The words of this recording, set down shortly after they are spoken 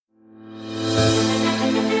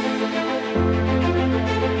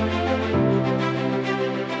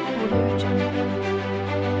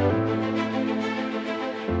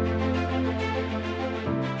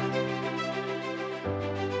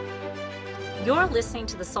You're listening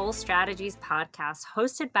to the Soul Strategies podcast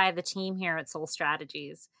hosted by the team here at Soul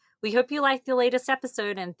Strategies. We hope you like the latest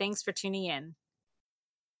episode and thanks for tuning in.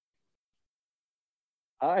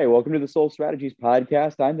 Hi, welcome to the Soul Strategies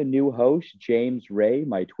podcast. I'm the new host, James Ray.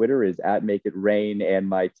 My Twitter is @MakeItRain and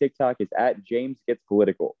my TikTok is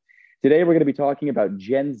 @JamesGetsPolitical. Today, we're going to be talking about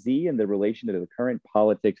Gen Z and the relation to the current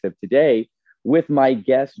politics of today with my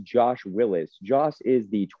guest, Josh Willis. Josh is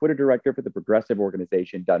the Twitter director for the progressive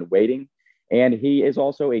organization Done Waiting, and he is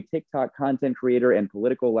also a TikTok content creator and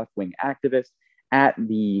political left-wing activist at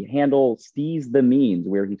the handle Steez the Means,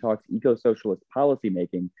 where he talks eco-socialist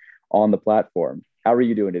policymaking on the platform. How are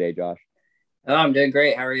you doing today, Josh? Oh, I'm doing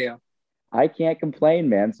great. How are you? I can't complain,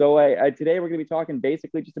 man. So today we're going to be talking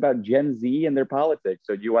basically just about Gen Z and their politics.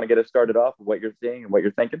 So do you want to get us started off with what you're seeing and what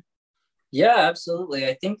you're thinking? Yeah, absolutely.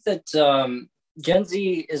 I think that Gen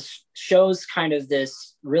Z shows kind of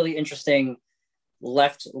this really interesting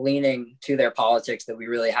left leaning to their politics that we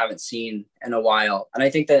really haven't seen in a while. And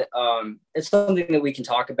I think that it's something that we can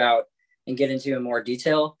talk about and get into in more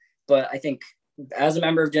detail. But I think as a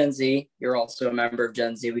member of Gen Z, you're also a member of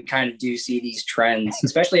Gen Z, we kind of do see these trends,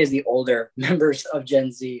 especially as the older members of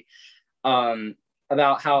Gen Z,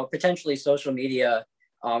 about how potentially social media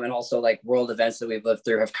and also like world events that we've lived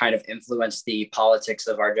through have kind of influenced the politics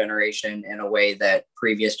of our generation in a way that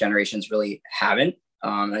previous generations really haven't.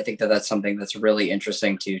 I think that that's something that's really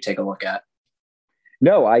interesting to take a look at.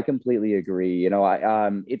 No, I completely agree.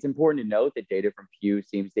 It's important to note that data from Pew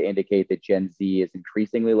seems to indicate that Gen Z is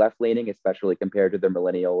increasingly left-leaning, especially compared to their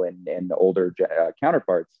millennial and older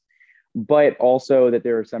counterparts, but also that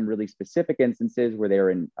there are some really specific instances where they're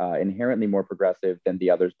inherently more progressive than the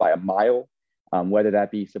others by a mile, whether that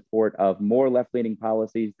be support of more left-leaning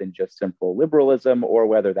policies than just simple liberalism, or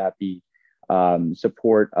whether that be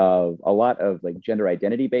support of a lot of like gender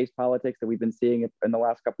identity-based politics that we've been seeing in the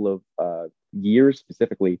last couple of years,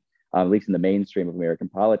 specifically, at least in the mainstream of American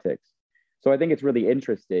politics. So I think it's really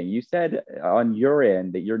interesting. You said on your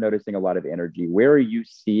end that you're noticing a lot of energy. Where are you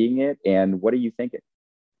seeing it, and what are you thinking?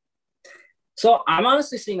 So I'm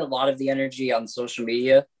honestly seeing a lot of the energy on social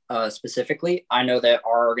media. Specifically, I know that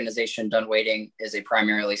our organization, Done Waiting, is a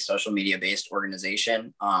primarily social media based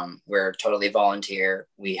organization. We're totally volunteer.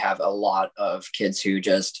 We have a lot of kids who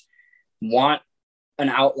just want an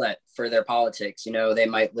outlet for their politics. You know, they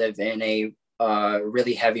might live in a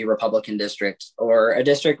really heavy Republican district, or a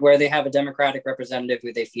district where they have a Democratic representative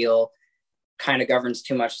who they feel kind of governs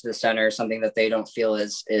too much to the center, something that they don't feel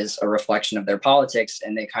is a reflection of their politics.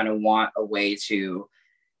 And they kind of want a way to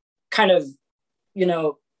kind of,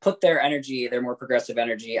 put their energy, their more progressive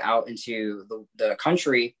energy, out into the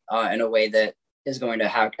country in a way that is going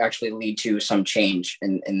to actually lead to some change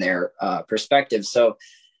in their perspective. So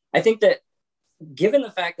I think that given the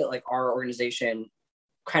fact that like our organization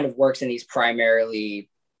kind of works in these primarily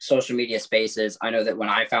social media spaces, I know that when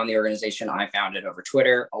I found the organization, I found it over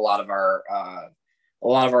Twitter. A lot of our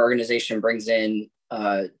organization brings in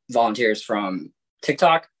volunteers from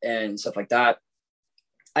TikTok and stuff like that.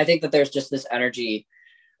 I think that there's just this energy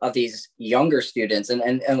of these younger students,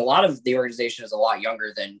 and a lot of the organization is a lot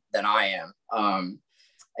younger than I am.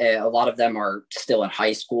 A lot of them are still in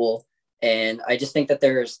high school, and I just think that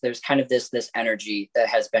there's kind of this energy that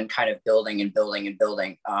has been kind of building and building and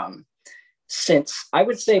building since, I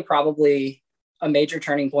would say, probably a major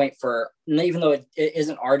turning point for, even though it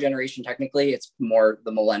isn't our generation technically, it's more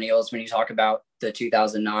the millennials when you talk about the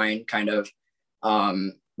 2009 kind of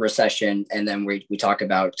recession, and then we talk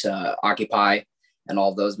about Occupy and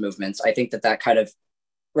all of those movements. I think that kind of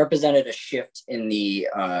represented a shift in the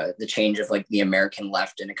change of like the American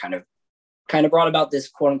left, and it kind of brought about this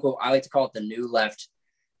quote unquote, I like to call it the new left,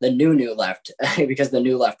 the new left, because the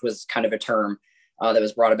new left was kind of a term that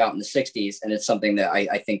was brought about in the 60s. And it's something that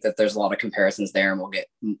I think that there's a lot of comparisons there, and we'll get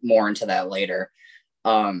more into that later.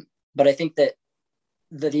 But I think that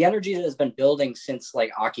the energy that has been building since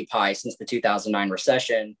like Occupy, since the 2009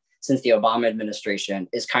 recession, since the Obama administration,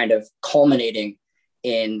 is kind of culminating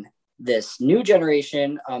in this new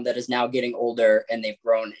generation that is now getting older, and they've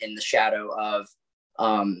grown in the shadow of,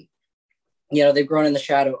 they've grown in the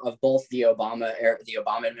shadow of both the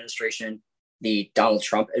Obama administration, the Donald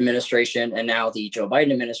Trump administration, and now the Joe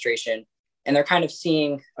Biden administration. And they're kind of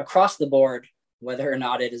seeing across the board, whether or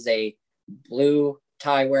not it is a blue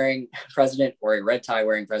tie wearing president or a red tie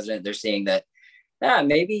wearing president, they're seeing that,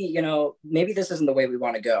 maybe this isn't the way we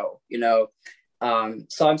want to go,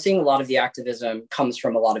 So I'm seeing a lot of the activism comes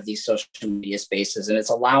from a lot of these social media spaces, and it's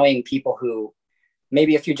allowing people who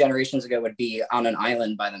maybe a few generations ago would be on an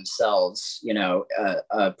island by themselves,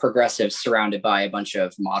 progressives surrounded by a bunch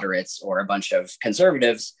of moderates or a bunch of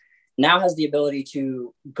conservatives, now has the ability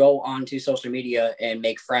to go onto social media and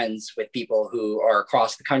make friends with people who are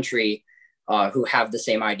across the country, who have the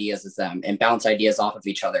same ideas as them, and bounce ideas off of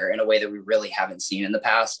each other in a way that we really haven't seen in the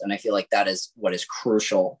past. And I feel like that is what is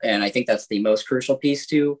crucial. And I think that's the most crucial piece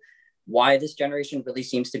to why this generation really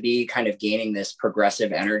seems to be kind of gaining this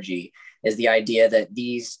progressive energy, is the idea that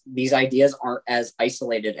these ideas aren't as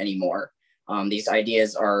isolated anymore. These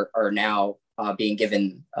ideas are now being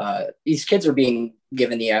given. These kids are being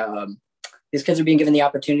given the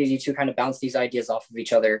opportunity to kind of bounce these ideas off of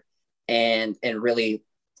each other and really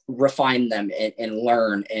refine them and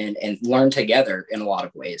learn and learn together in a lot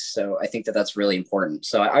of ways. So I think that that's really important.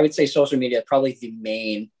 So I would say social media is probably the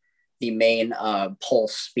main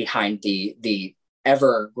pulse behind the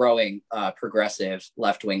ever growing progressive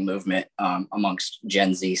left-wing movement amongst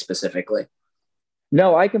Gen Z specifically.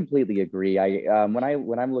 No, I completely agree. When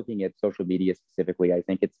I'm looking at social media specifically, I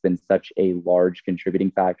think it's been such a large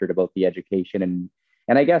contributing factor to both the education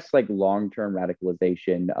and I guess like long-term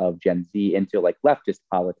radicalization of Gen Z into like leftist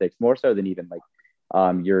politics, more so than even like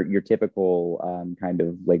your typical kind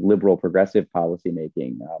of like liberal progressive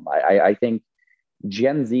policymaking. I think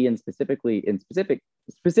Gen Z and specifically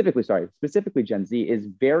Gen Z is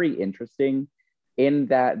very interesting in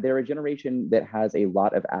that they're a generation that has a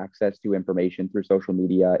lot of access to information through social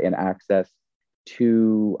media and access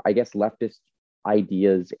to, I guess, leftist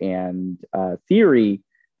ideas and theory,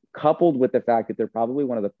 coupled with the fact that they're probably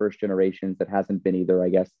one of the first generations that hasn't been either, I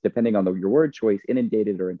guess, depending on your word choice,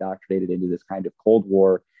 inundated or indoctrinated into this kind of Cold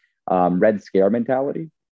War Red Scare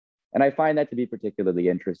mentality. And I find that to be particularly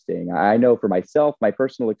interesting. I know for myself, my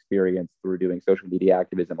personal experience through doing social media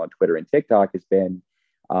activism on Twitter and TikTok has been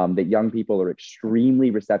that young people are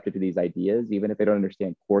extremely receptive to these ideas, even if they don't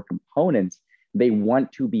understand core components. They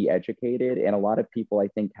want to be educated. And a lot of people, I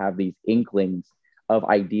think, have these inklings of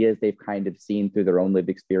ideas they've kind of seen through their own lived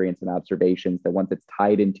experience and observations, that once it's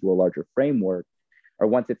tied into a larger framework, or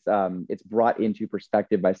once it's brought into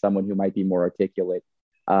perspective by someone who might be more articulate,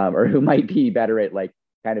 or who might be better at like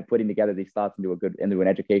kind of putting together these thoughts into an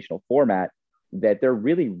educational format, that they're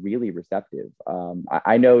really, really receptive.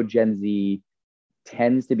 I know Gen Z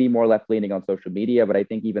tends to be more left-leaning on social media, but I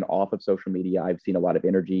think even off of social media, I've seen a lot of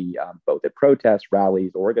energy, both at protests,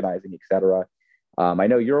 rallies, organizing, etc. I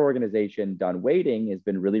know your organization, Done Waiting, has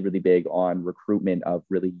been really, really big on recruitment of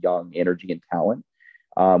really young energy and talent,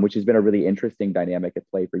 which has been a really interesting dynamic at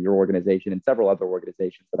play for your organization and several other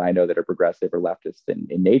organizations that I know that are progressive or leftist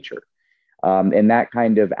in nature. And that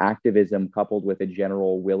kind of activism, coupled with a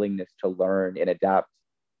general willingness to learn and adapt,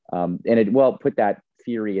 put that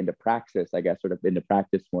theory into praxis, I guess, sort of into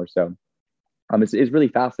practice more so, is really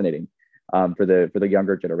fascinating for the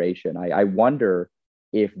younger generation. I wonder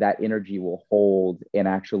if that energy will hold and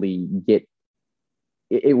actually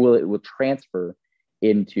it will transfer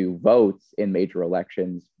into votes in major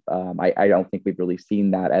elections. I don't think we've really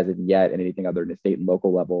seen that as of yet in anything other than a state and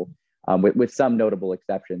local level, with some notable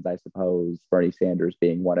exceptions, I suppose, Bernie Sanders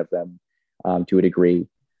being one of them to a degree.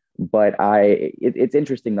 But it's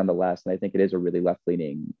interesting nonetheless, and I think it is a really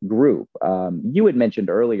left-leaning group. You had mentioned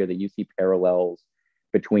earlier that you see parallels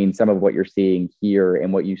between some of what you're seeing here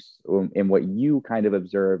and what you kind of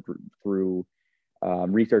observed through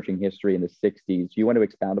researching history in the 60s. Do you want to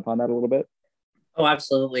expound upon that a little bit? Oh,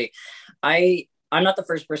 absolutely. I'm not the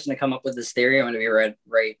first person to come up with this theory. I'm going to be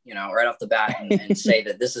right off the bat and say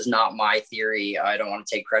that this is not my theory. I don't want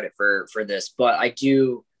to take credit for this, but I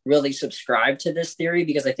do really subscribe to this theory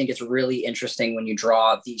because I think it's really interesting when you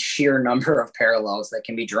draw the sheer number of parallels that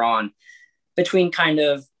can be drawn between kind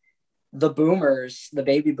of the boomers, the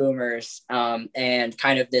baby boomers, and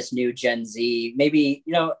kind of this new Gen Z. Maybe,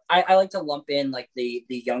 I like to lump in like the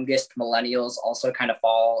youngest millennials also kind of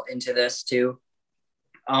fall into this too.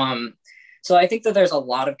 So I think that there's a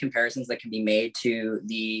lot of comparisons that can be made to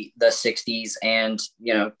the 60s and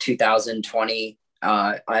 2020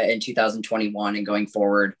 and 2021 and going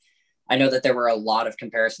forward. I know that there were a lot of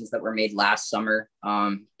comparisons that were made last summer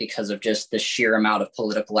because of just the sheer amount of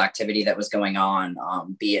political activity that was going on,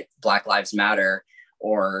 be it Black Lives Matter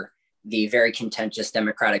or the very contentious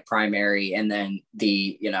Democratic primary, and then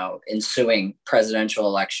the ensuing presidential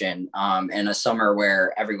election, in a summer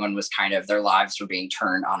where everyone was their lives were being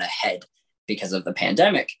turned on a head because of the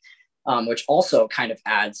pandemic, which also kind of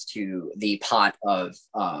adds to the pot of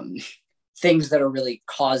things that are really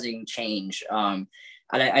causing change. And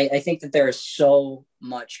I think that there is so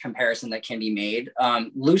much comparison that can be made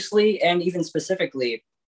loosely and even specifically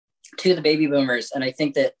to the baby boomers. And I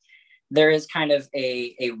think that there is kind of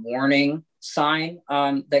a warning sign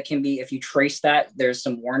that can be, if you trace that, there's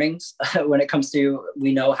some warnings when it comes to,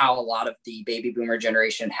 we know how a lot of the baby boomer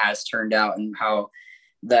generation has turned out and how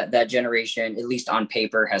that generation, at least on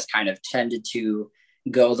paper, has kind of tended to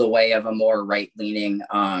go the way of a more right-leaning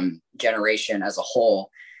generation as a whole.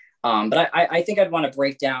 But I think I'd want to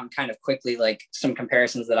break down kind of quickly, like some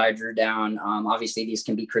comparisons that I drew down. Obviously, these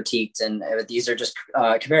can be critiqued, and these are just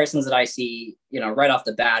comparisons that I see, right off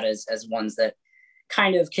the bat as ones that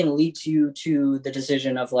kind of can lead you to the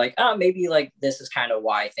decision of like, oh, maybe like this is kind of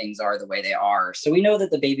why things are the way they are. So we know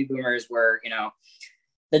that the baby boomers were,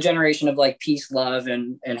 the generation of like peace, love,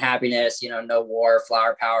 and happiness, no war,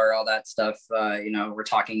 flower power, all that stuff. We're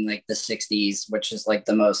talking like the 60s, which is like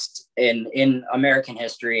the most in American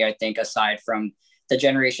history, I think, aside from the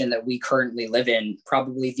generation that we currently live in,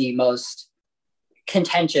 probably the most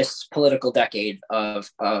contentious political decade of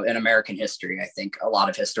in American history. I think a lot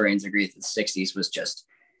of historians agree that the 60s was just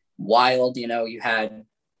wild. You had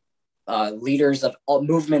leaders of all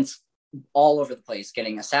movements all over the place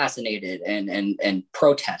getting assassinated and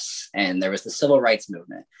protests, and there was the civil rights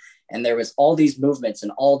movement, and there was all these movements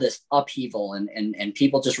and all this upheaval and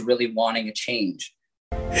people just really wanting a change.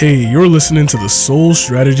 Hey, you're listening to the Soul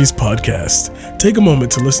Strategies podcast. Take a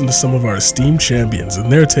moment to listen to some of our esteemed champions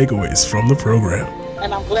and their takeaways from the program.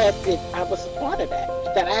 And I'm glad that I was a part of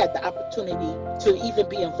that I had the opportunity to even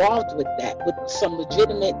be involved with that, with some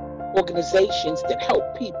legitimate organizations that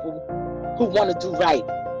help people who want to do right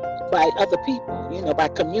by other people, by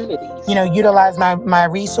communities. Utilize my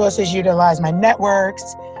resources, utilize my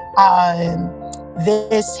networks.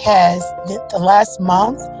 This has, the last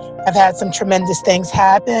month, I've had some tremendous things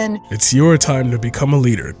happen. It's your time to become a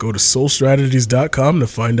leader. Go to soulstrategies.com to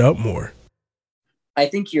find out more. I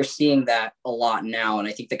think you're seeing that a lot now, and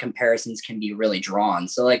I think the comparisons can be really drawn.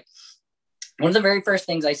 So like one of the very first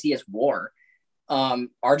things I see is war.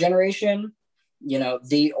 Our generation,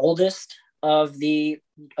 the oldest of the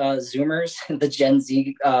Zoomers, the Gen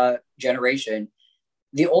Z generation,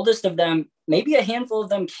 the oldest of them, maybe a handful of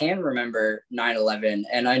them can remember 9/11.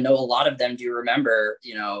 And I know a lot of them do remember,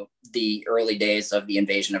 the early days of the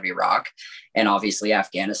invasion of Iraq and obviously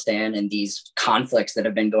Afghanistan and these conflicts that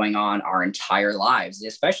have been going on our entire lives,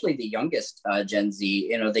 especially the youngest Gen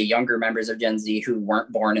Z, the younger members of Gen Z who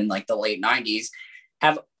weren't born in like the late 90s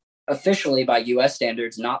have officially by US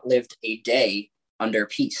standards not lived a day under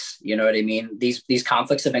peace. You know what I mean? These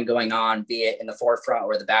conflicts have been going on, be it in the forefront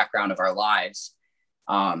or the background of our lives.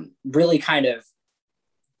 Really kind of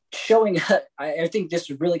showing, I think this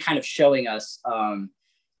is really kind of showing us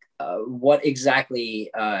what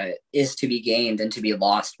exactly is to be gained and to be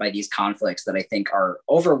lost by these conflicts that I think are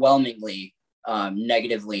overwhelmingly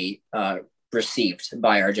negatively received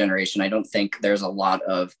by our generation. I don't think there's a lot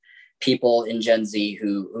of people in Gen Z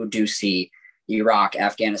who do see Iraq,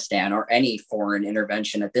 Afghanistan, or any foreign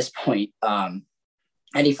intervention at this point,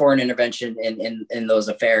 any foreign intervention in those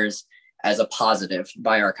affairs as a positive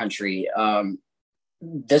by our country.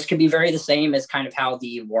 This could be very the same as kind of how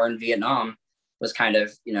the war in Vietnam was kind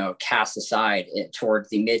of, cast aside towards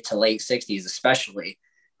the mid to late 60s, especially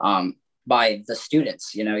by the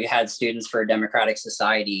students. You had Students for a Democratic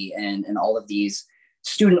Society and all of these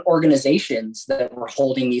student organizations that were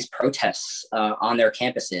holding these protests on their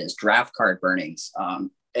campuses, draft card burnings,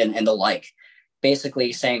 and the like,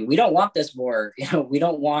 basically saying, we don't want this war. We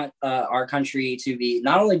don't want our country to be,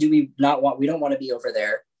 not only do we don't want to be over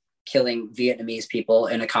there killing Vietnamese people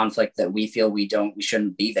in a conflict that we feel we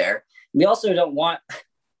shouldn't be there. We also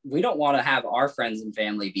we don't want to have our friends and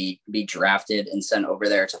family be drafted and sent over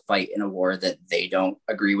there to fight in a war that they don't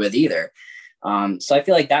agree with either. So I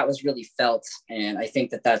feel like that was really felt. And I think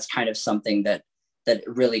that that's kind of something that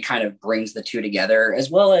really kind of brings the two together,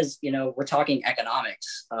 as well as, we're talking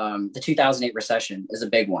economics. The 2008 recession is a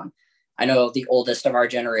big one. I know the oldest of our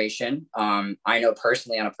generation. I know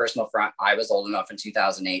personally, on a personal front, I was old enough in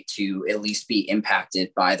 2008 to at least be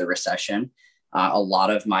impacted by the recession. A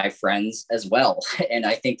lot of my friends as well. And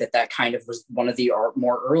I think that kind of was one of the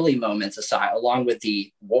more early moments, along with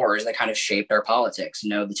the wars, that kind of shaped our politics.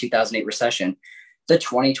 The 2008 recession, the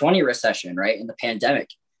 2020 recession, right? And the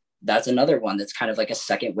pandemic. That's another one that's kind of like a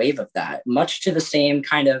second wave of that, much to the same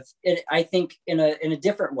kind of, I think in a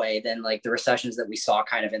different way than like the recessions that we saw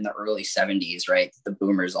kind of in the early 70s, right? The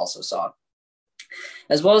boomers also saw.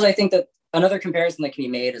 As well as I think that another comparison that can be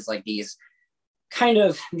made is like these kind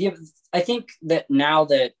of, I think that now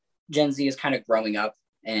that Gen Z is kind of growing up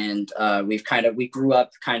and we grew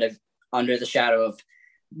up kind of under the shadow of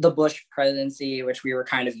the Bush presidency, which we were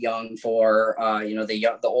kind of young for.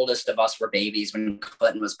 The oldest of us were babies when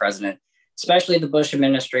Clinton was president, especially the Bush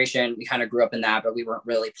administration. We kind of grew up in that, but we weren't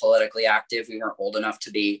really politically active. We weren't old enough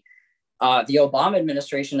to be The Obama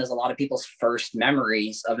administration is a lot of people's first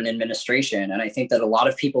memories of an administration. And I think that a lot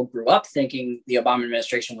of people grew up thinking the Obama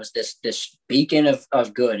administration was this beacon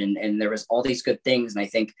of good, and there was all these good things. And I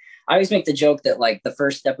think I always make the joke that like the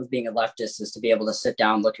first step of being a leftist is to be able to sit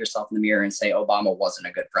down, look yourself in the mirror and say, Obama wasn't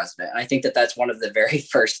a good president. And I think that that's one of the very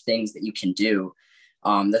first things that you can do,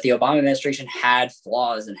 that the Obama administration had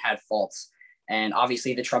flaws and had faults. And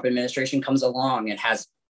obviously the Trump administration comes along and has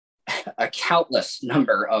a countless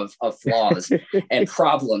number of flaws and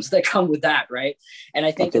problems that come with that, right? And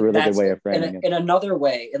I think that's a really good way of framing it. In another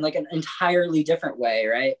way, in like an entirely different way,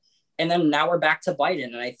 right? And then now we're back to Biden,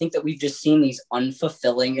 and I think that we've just seen these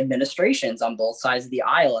unfulfilling administrations on both sides of the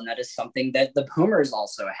aisle, and that is something that the boomers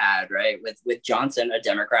also had, right? With Johnson, a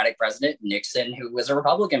Democratic president, Nixon, who was a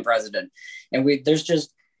Republican president, and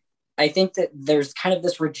I think that there's kind of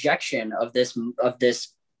this rejection of this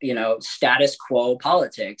status quo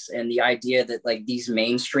politics, and the idea that like these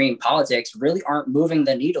mainstream politics really aren't moving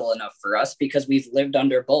the needle enough for us, because we've lived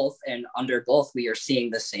under both, and under both we are seeing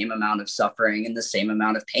the same amount of suffering and the same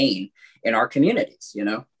amount of pain in our communities,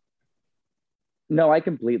 No, I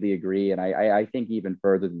completely agree. And I think even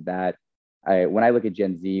further than that, when I look at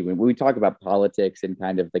Gen Z, when we talk about politics and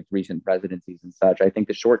kind of like recent presidencies and such, I think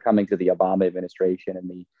the shortcomings of the Obama administration and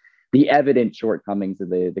the evident shortcomings of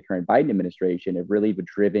the current Biden administration have really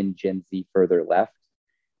driven Gen Z further left.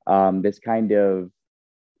 This kind of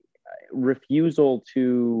refusal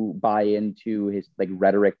to buy into his like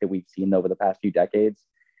rhetoric that we've seen over the past few decades,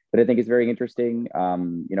 that I think is very interesting.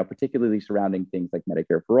 Particularly surrounding things like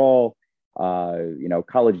Medicare for all,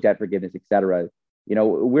 college debt forgiveness, et cetera.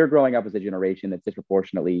 We're growing up as a generation that's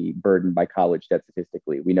disproportionately burdened by college debt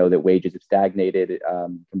statistically. We know that wages have stagnated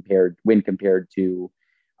compared to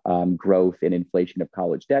growth and inflation of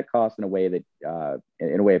college debt costs in a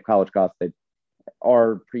way of college costs that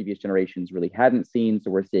our previous generations really hadn't seen. So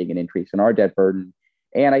we're seeing an increase in our debt burden.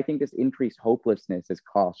 And I think this increased hopelessness as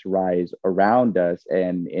costs rise around us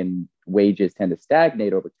and wages tend to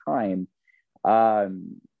stagnate over time,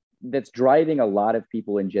 that's driving a lot of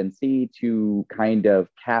people in Gen Z to kind of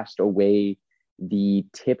cast away the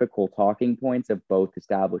typical talking points of both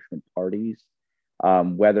establishment parties.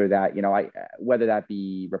 Whether that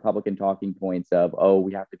be Republican talking points of,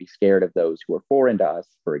 we have to be scared of those who are foreign to us,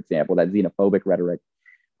 for example, that xenophobic rhetoric,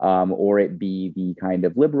 or it be the kind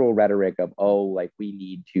of liberal rhetoric of, we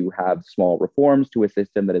need to have small reforms to a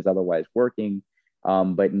system that is otherwise working,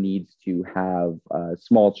 but needs to have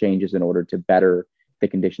small changes in order to better the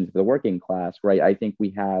conditions of the working class, right? I think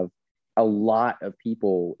we have a lot of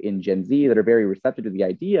people in Gen Z that are very receptive to the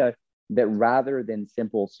idea that rather than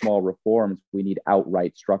simple small reforms, we need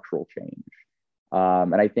outright structural change.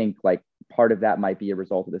 And I think like part of that might be a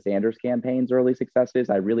result of the Sanders campaign's early successes.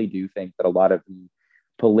 I really do think that a lot of the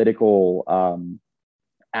political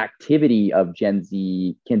activity of Gen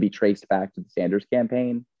Z can be traced back to the Sanders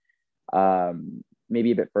campaign,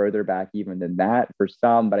 maybe a bit further back even than that for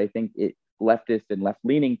some, but I think leftist and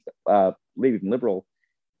left-leaning, even liberal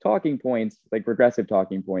talking points, like progressive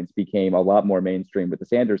talking points, became a lot more mainstream with the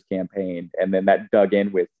Sanders campaign. And then that dug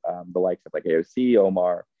in with the likes of like AOC,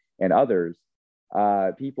 Omar, and others,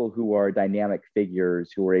 people who are dynamic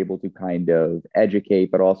figures who are able to kind of educate,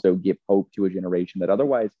 but also give hope to a generation that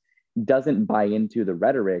otherwise doesn't buy into the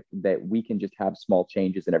rhetoric that we can just have small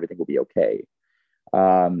changes and everything will be okay.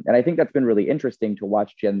 And I think that's been really interesting to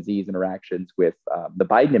watch Gen Z's interactions with the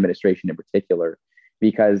Biden administration in particular,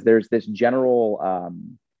 because there's this general,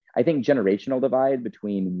 I think, generational divide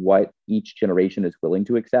between what each generation is willing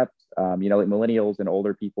to accept. Like millennials and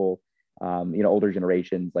older people, older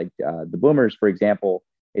generations, like the boomers, for example,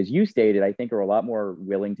 as you stated, I think are a lot more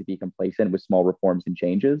willing to be complacent with small reforms and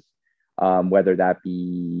changes, whether that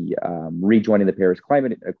be rejoining the Paris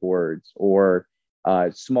Climate Accords or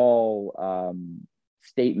small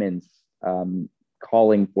statements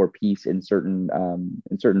calling for peace in certain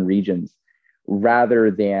regions,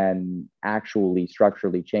 rather than actually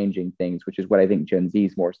structurally changing things, which is what I think Gen Z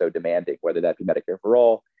is more so demanding, whether that be Medicare for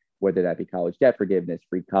all, whether that be college debt forgiveness,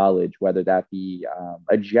 free college, whether that be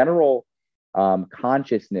a general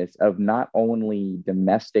consciousness of not only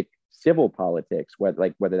domestic civil politics,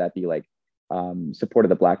 whether that be like support of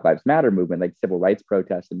the Black Lives Matter movement, like civil rights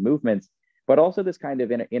protests and movements, but also this kind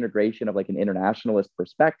of integration of like an internationalist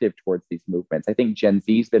perspective towards these movements. I think Gen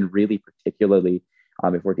Z's been really particularly,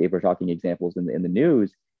 if we're talking examples in the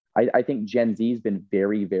news, I think Gen Z's been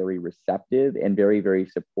very, very receptive and very, very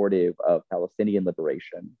supportive of Palestinian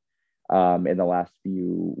liberation in the last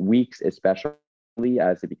few weeks, especially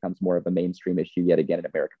as it becomes more of a mainstream issue yet again in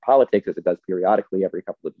American politics, as it does periodically every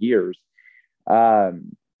couple of years.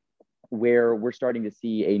 where we're starting to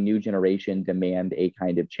see a new generation demand a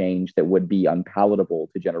kind of change that would be unpalatable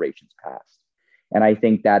to generations past. And I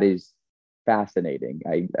think that is fascinating.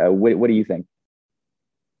 What do you think?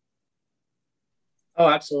 Oh,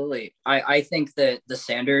 absolutely. I think that the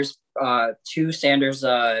Sanders, two Sanders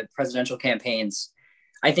presidential campaigns,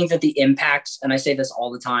 I think that the impacts, and I say this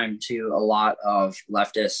all the time to a lot of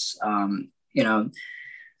leftists,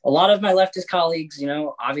 a lot of my leftist colleagues,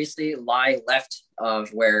 obviously lie left of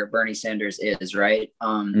where Bernie Sanders is, right?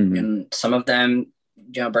 And some of them,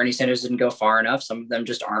 Bernie Sanders didn't go far enough. Some of them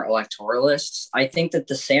just aren't electoralists. I think that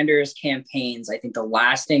the Sanders campaigns, I think the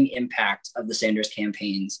lasting impact of the Sanders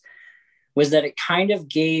campaigns was that it kind of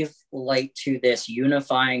gave light to this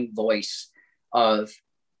unifying voice of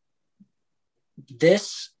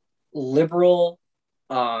this liberal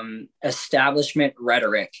establishment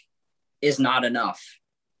rhetoric is not enough.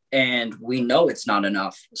 And we know it's not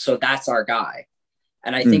enough. So that's our guy.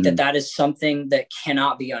 And I think that is something that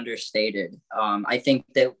cannot be understated. I think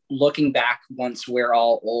that looking back, once we're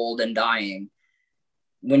all old and dying,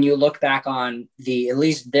 when you look back on at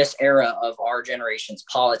least this era of our generation's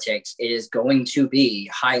politics, it is going to be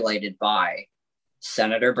highlighted by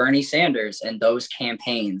Senator Bernie Sanders and those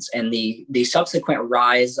campaigns and the subsequent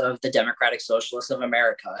rise of the Democratic Socialists of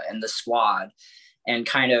America and the Squad, and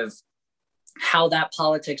kind of how that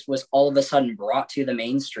politics was all of a sudden brought to the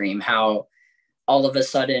mainstream, how all of a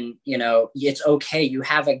sudden, it's okay. You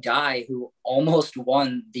have a guy who almost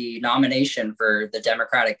won the nomination for the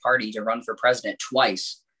Democratic Party to run for president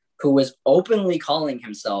twice, who was openly calling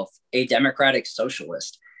himself a democratic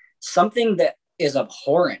socialist, something that is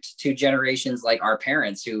abhorrent to generations like our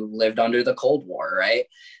parents who lived under the Cold War, right?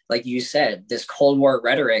 Like you said, this Cold War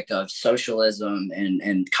rhetoric of socialism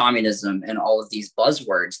and communism and all of these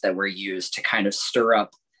buzzwords that were used to kind of stir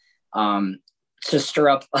up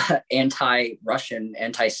anti-Russian,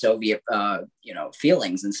 anti-Soviet,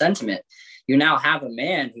 feelings and sentiment. You now have a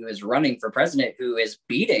man who is running for president who is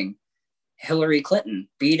beating Hillary Clinton,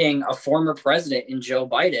 beating a former president in Joe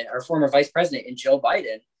Biden, or former vice president in Joe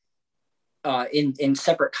Biden, in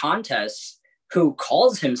separate contests, who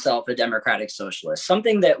calls himself a democratic socialist,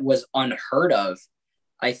 something that was unheard of,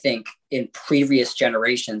 I think, in previous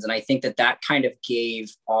generations. And I think that kind of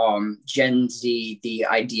gave Gen Z the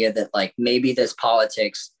idea that like maybe this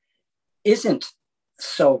politics isn't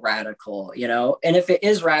so radical, and if it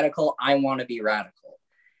is radical, I want to be radical.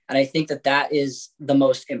 And I think that is the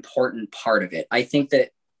most important part of it. I think that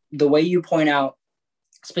the way you point out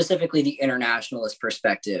specifically the internationalist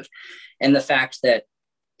perspective and the fact that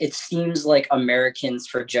it seems like Americans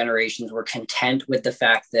for generations were content with the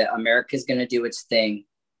fact that America is going to do its thing,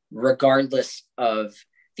 regardless of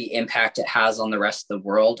the impact it has on the rest of the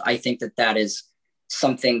world. I think that is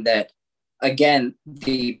something that, again,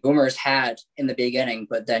 the boomers had in the beginning,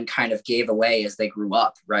 but then kind of gave away as they grew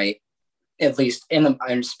up, right? At least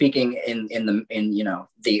I'm speaking in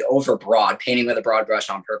the overbroad, painting with a broad brush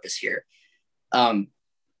on purpose here.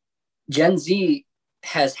 Gen Z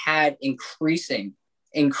has had increasing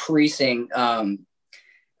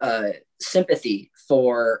sympathy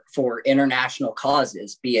for international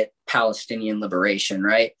causes, be it Palestinian liberation,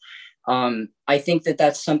 right? I think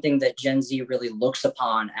that's something that Gen Z really looks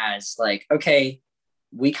upon as like, okay,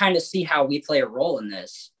 we kind of see how we play a role in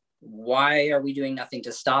this. Why are we doing nothing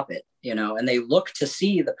to stop it? And they look to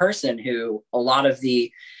see the person who a lot of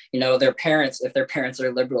the, their parents, if their parents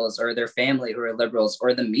are liberals, or their family who are liberals,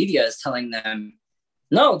 or the media is telling them,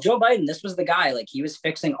 no, Joe Biden, this was the guy, like he was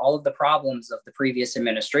fixing all of the problems of the previous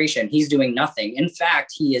administration. He's doing nothing. In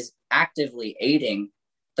fact, he is actively aiding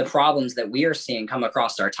the problems that we are seeing come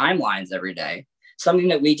across our timelines every day. Something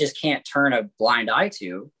that we just can't turn a blind eye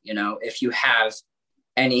to, if you have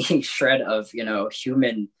any shred of,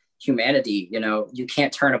 humanity, you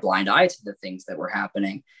can't turn a blind eye to the things that were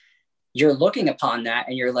happening. You're looking upon that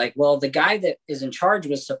and you're like, well, the guy that is in charge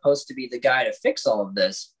was supposed to be the guy to fix all of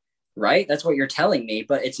this, right? That's what you're telling me,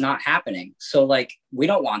 but it's not happening. So like, we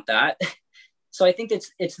don't want that. So I think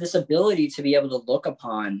it's this ability to be able to look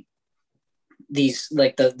upon these,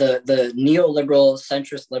 like the neoliberal,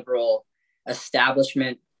 centrist liberal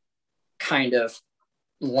establishment kind of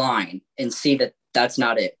line and see that that's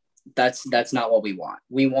not it. That's not what we want.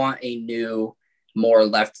 We want a new, more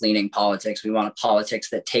left-leaning politics. We want a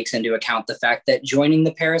politics that takes into account the fact that joining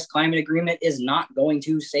the Paris Climate Agreement is not going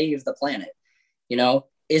to save the planet.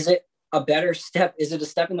 Is it a better step? Is it a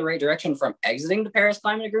step in the right direction from exiting the Paris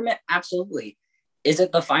Climate Agreement? Absolutely. Is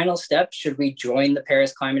it the final step? Should we join the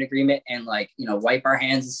Paris Climate Agreement and wipe our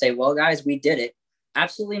hands and say, well, guys, we did it?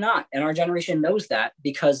 Absolutely not. And our generation knows that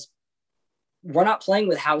because we're not playing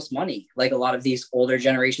with house money like a lot of these older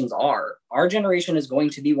generations are. Our generation is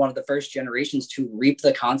going to be one of the first generations to reap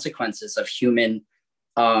the consequences of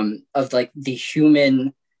the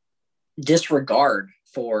human disregard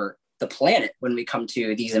for the planet when we come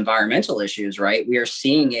to these environmental issues, right? We are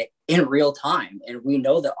seeing it in real time. And we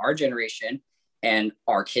know that our generation and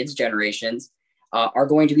our kids' generations are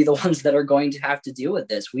going to be the ones that are going to have to deal with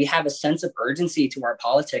this. We have a sense of urgency to our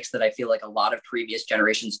politics that I feel like a lot of previous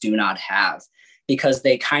generations do not have, because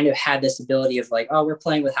they kind of had this ability of like, oh, we're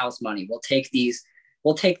playing with house money. We'll take these,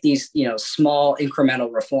 small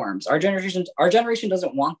incremental reforms. Our generation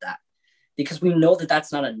doesn't want that, because we know that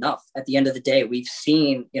that's not enough. At the end of the day, we've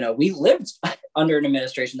seen, we lived under an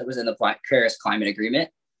administration that was in the Paris Climate Agreement.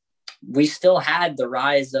 We still had the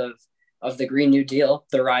rise of the Green New Deal,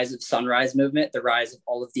 the rise of Sunrise Movement, the rise of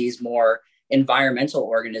all of these more environmental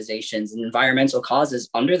organizations and environmental causes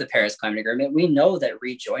under the Paris Climate Agreement. We know that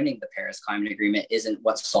rejoining the Paris Climate Agreement isn't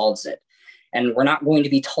what solves it. And we're not going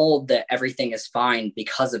to be told that everything is fine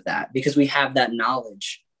because of that, because we have that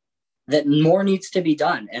knowledge that more needs to be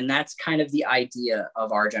done. And that's kind of the idea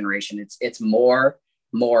of our generation. It's more.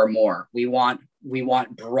 We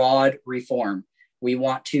want broad reform. We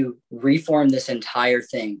want to reform this entire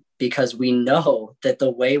thing, because we know that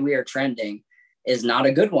the way we are trending is not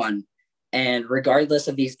a good one. And regardless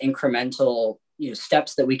of these incremental,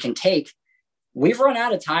 steps that we can take, we've run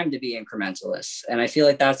out of time to be incrementalists. And I feel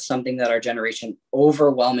like that's something that our generation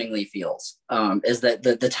overwhelmingly feels, is that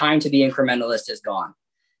the time to be incrementalist is gone.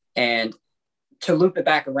 And to loop it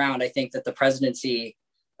back around, I think that the presidency,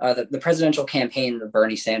 the presidential campaign of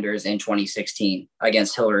Bernie Sanders in 2016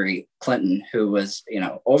 against Hillary Clinton, who was,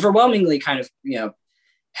 overwhelmingly kind of,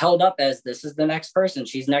 held up as this is the next person,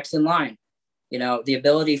 she's next in line. The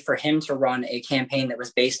ability for him to run a campaign that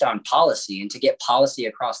was based on policy and to get policy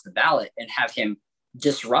across the ballot and have him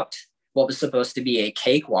disrupt what was supposed to be a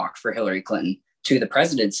cakewalk for Hillary Clinton to the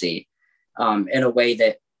presidency, in a way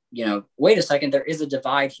that, wait a second, there is a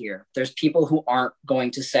divide here. There's people who aren't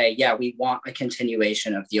going to say, yeah, we want a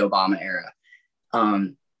continuation of the Obama era.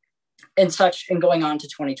 And going on to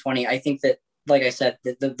 2020, I think that, like I said,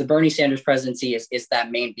 the Bernie Sanders presidency is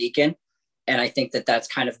that main beacon. And I think that that's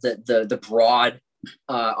kind of the broad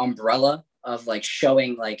umbrella of like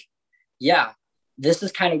showing like, yeah, this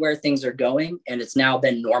is kind of where things are going. And it's now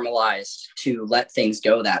been normalized to let things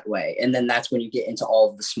go that way. And then that's when you get into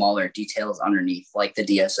all of the smaller details underneath, like the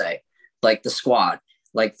DSA, like the squad,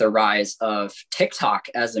 like the rise of TikTok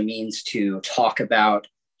as a means to talk about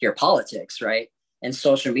your politics, right? And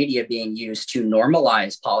social media being used to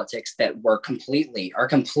normalize politics that are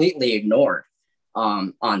completely ignored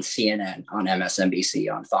on CNN, on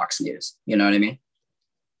MSNBC, on Fox News. You know what I mean?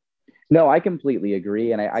 No, I completely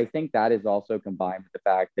agree. And I think that is also combined with the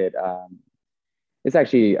fact that it's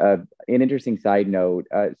actually an interesting side note.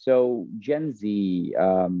 So Gen Z,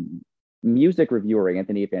 music reviewer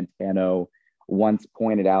Anthony Fantano once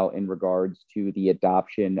pointed out in regards to the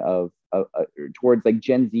adoption of towards like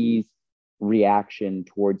Gen Z's reaction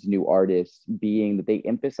towards new artists being that they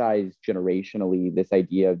emphasize generationally this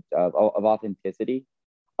idea of authenticity,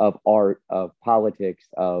 of art, of politics,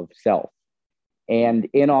 of self. And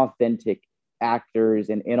inauthentic actors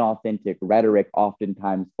and inauthentic rhetoric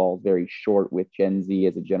oftentimes falls very short with Gen Z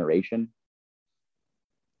as a generation.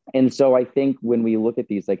 And so I think when we look at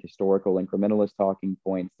these like historical incrementalist talking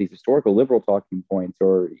points, these historical liberal talking points,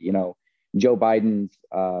 or, Joe Biden's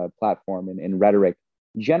platform and rhetoric,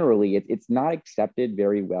 generally it's not accepted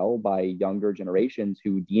very well by younger generations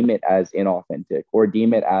who deem it as inauthentic or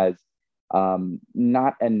deem it as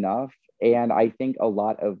not enough. And I think a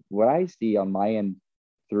lot of what I see on my end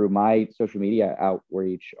through my social media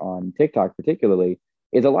outreach on TikTok particularly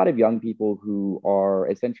is a lot of young people who are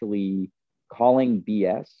essentially calling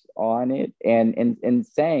BS on it and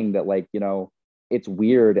saying that, like, it's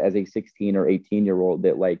weird as a 16 or 18-year-old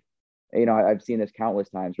that, like, I've seen this countless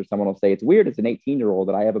times where someone will say it's weird as an 18-year-old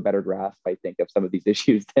that I have a better grasp, I think, of some of these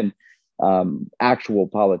issues than actual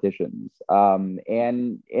politicians.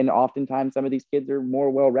 And oftentimes some of these kids are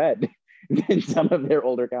more well-read than some of their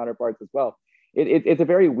older counterparts as well. It's a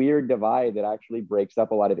very weird divide that actually breaks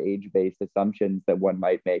up a lot of age-based assumptions that one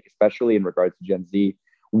might make, especially in regards to Gen Z.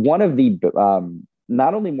 One of the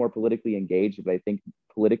not only more politically engaged, but I think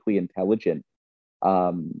politically intelligent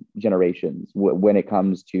generations when it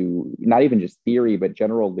comes to not even just theory, but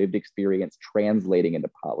general lived experience translating into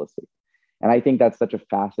policy. And I think that's such a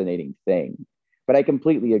fascinating thing. But I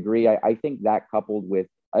completely agree. I think that coupled with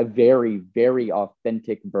a very, very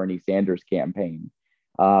authentic Bernie Sanders campaign,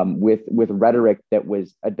 with rhetoric that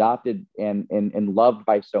was adopted and loved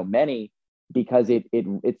by so many because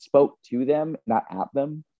it spoke to them, not at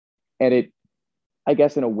them. And it I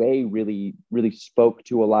guess in a way, really, really spoke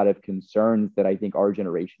to a lot of concerns that I think our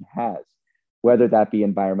generation has, whether that be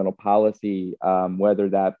environmental policy, whether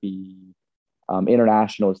that be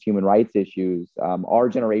internationalist human rights issues. Our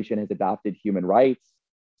generation has adopted human rights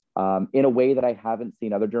in a way that I haven't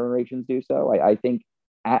seen other generations do so. I think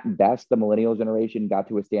at best, the millennial generation got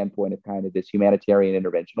to a standpoint of kind of this humanitarian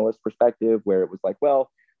interventionist perspective where it was like,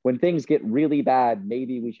 well, when things get really bad,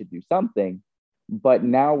 maybe we should do something. But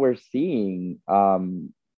now we're seeing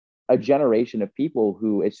a generation of people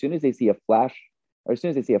who, as soon as they see a flash, or as soon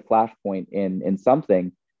as they see a flashpoint in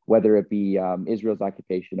something, whether it be Israel's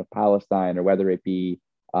occupation of Palestine, or whether it be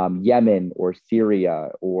Yemen or Syria,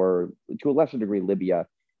 or to a lesser degree, Libya,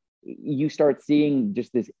 you start seeing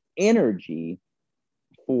just this energy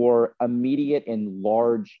for immediate and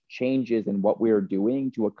large changes in what we're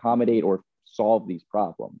doing to accommodate or solve these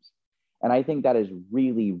problems. And I think that is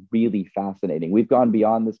really, really fascinating. We've gone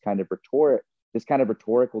beyond this kind of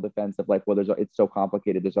rhetorical defense of like, well, it's so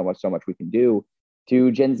complicated, there's so much we can do,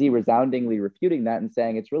 to Gen Z resoundingly refuting that and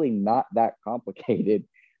saying it's really not that complicated.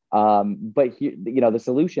 But here, the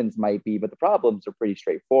solutions might be, but the problems are pretty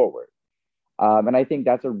straightforward. And I think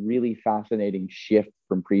that's a really fascinating shift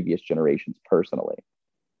from previous generations personally.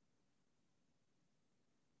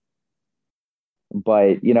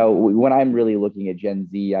 But, when I'm really looking at Gen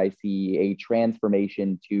Z, I see a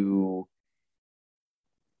transformation to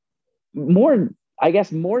more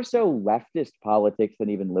so leftist politics than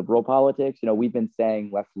even liberal politics. We've been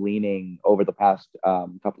saying left leaning over the past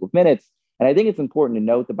couple of minutes. And I think it's important to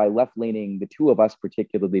note that by left leaning, the two of us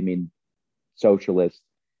particularly mean socialist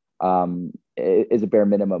is a bare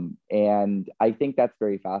minimum. And I think that's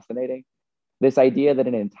very fascinating. This idea that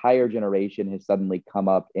an entire generation has suddenly come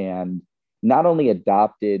up and not only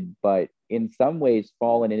adopted, but in some ways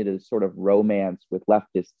fallen into this sort of romance with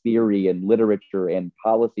leftist theory and literature and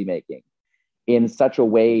policymaking in such a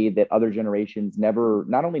way that other generations never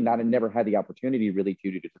had the opportunity really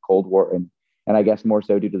due to the Cold War. And I guess more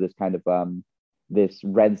so due to this kind of this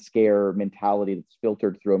Red Scare mentality that's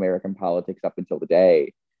filtered through American politics up until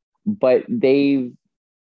today. But they've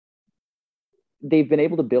been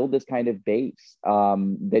able to build this kind of base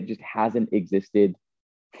that just hasn't existed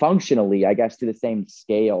functionally, I guess, to the same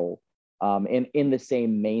scale and in the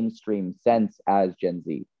same mainstream sense as Gen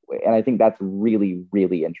Z. And I think that's really,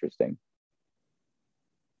 really interesting.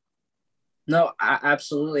 No,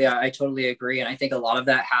 absolutely. I totally agree. And I think a lot of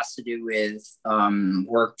that has to do with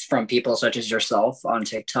work from people such as yourself on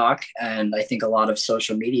TikTok. And I think a lot of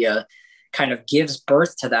social media kind of gives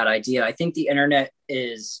birth to that idea. I think the internet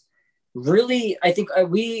is really,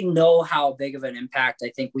 we know how big of an impact,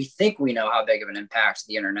 we know how big of an impact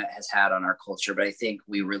the internet has had on our culture, but I think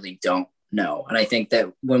we really don't know. And I think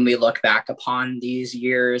that when we look back upon these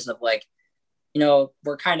years of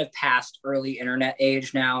we're kind of past early internet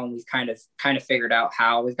age now, and we've kind of figured out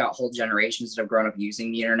how we've got whole generations that have grown up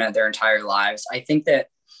using the internet their entire lives. I think that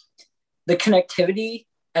the connectivity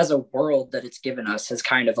as a world that it's given us has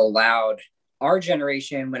kind of allowed our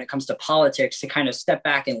generation, when it comes to politics, to kind of step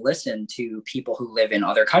back and listen to people who live in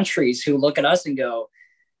other countries who look at us and go,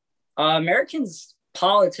 Americans'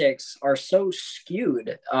 politics are so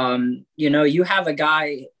skewed. You have a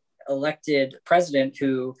guy elected president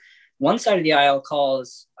who one side of the aisle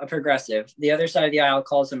calls a progressive, the other side of the aisle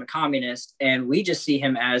calls him a communist, and we just see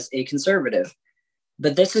him as a conservative.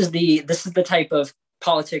 But this is the type of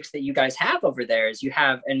politics that you guys have over there. Is you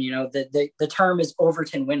have, and the term is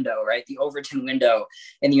Overton window, right? The Overton window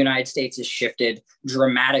in the United States is shifted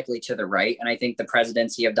dramatically to the right, and I think the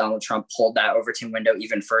presidency of Donald Trump pulled that Overton window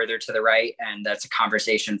even further to the right, and that's a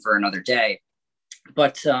conversation for another day.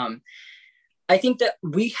 But I think that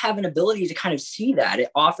we have an ability to kind of see that. It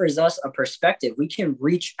offers us a perspective. We can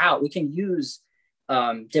reach out. We can use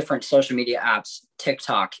different social media apps,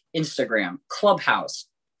 TikTok, Instagram, Clubhouse,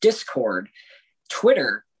 Discord,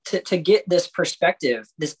 Twitter, to get this perspective,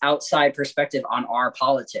 this outside perspective on our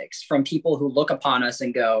politics from people who look upon us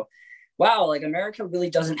and go, wow, America really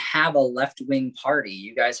doesn't have a left-wing party.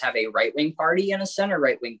 You guys have a right-wing party and a center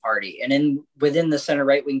right-wing party. And within the center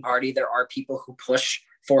right-wing party, there are people who push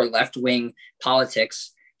for left-wing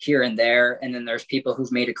politics here and there. And then there's people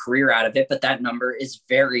who've made a career out of it, but that number is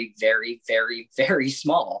very, very, very, very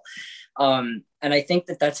small. And I think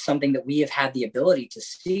that that's something that we have had the ability to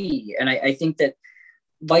see. And I think that,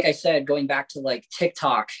 like I said, going back to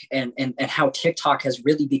TikTok and how TikTok has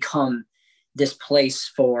really become this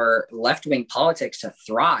place for left-wing politics to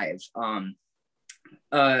thrive.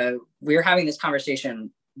 We were having this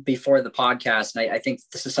conversation before the podcast, and I think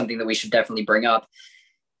this is something that we should definitely bring up.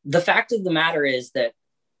 The fact of the matter is that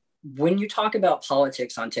when you talk about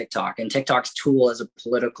politics on TikTok and TikTok's tool as a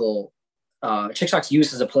political TikTok's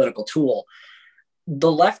use as a political tool,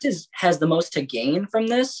 the left has the most to gain from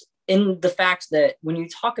this, in the fact that when you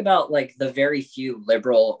talk about like the very few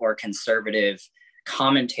liberal or conservative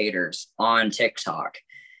commentators on TikTok,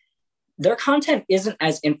 their content isn't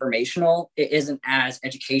as informational, it isn't as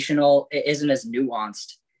educational, it isn't as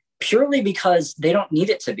nuanced, purely because they don't need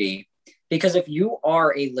it to be. Because if you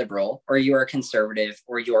are a liberal or you're a conservative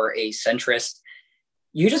or you're a centrist,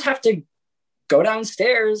 you just have to go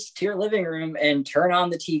downstairs to your living room and turn on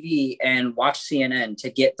the TV and watch CNN to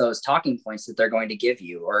get those talking points that they're going to give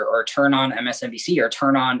you, or turn on MSNBC,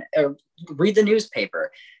 or read the newspaper,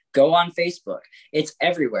 go on Facebook. It's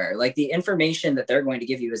everywhere. Like, the information that they're going to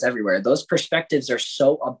give you is everywhere. Those perspectives are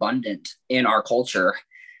so abundant in our culture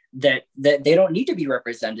that they don't need to be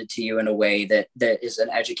represented to you in a way that is an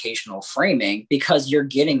educational framing, because you're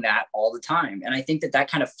getting that all the time. And I think that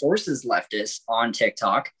kind of forces leftists on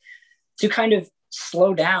TikTok to kind of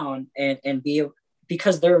slow down and be,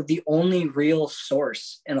 because they're the only real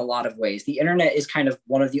source in a lot of ways. The internet is kind of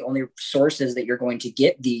one of the only sources that you're going to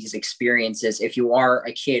get these experiences if you are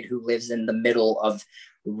a kid who lives in the middle of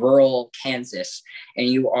rural Kansas and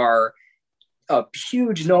you are a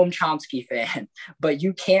huge Noam Chomsky fan, but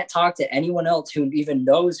you can't talk to anyone else who even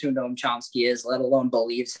knows who Noam Chomsky is, let alone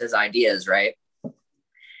believes his ideas, right?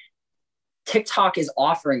 TikTok is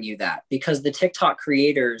offering you that, because the TikTok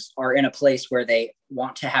creators are in a place where they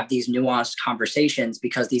want to have these nuanced conversations,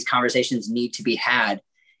 because these conversations need to be had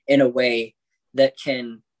in a way that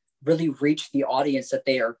can really reach the audience that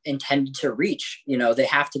they are intended to reach. You know, they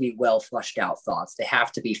have to be well fleshed out thoughts. They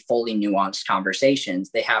have to be fully nuanced conversations.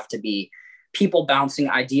 They have to be people bouncing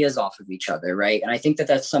ideas off of each other, right? And I think that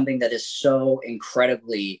that's something that is so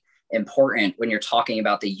incredibly important when you're talking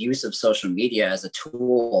about the use of social media as a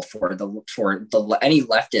tool for any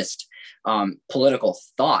leftist political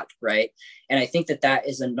thought, right? And I think that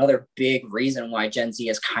is another big reason why Gen Z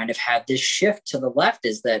has kind of had this shift to the left,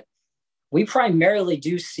 is that we primarily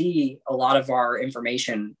do see a lot of our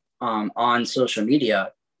information on social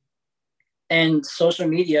media. And social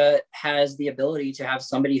media has the ability to have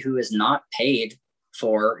somebody who is not paid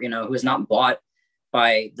for, who is not bought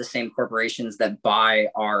by the same corporations that buy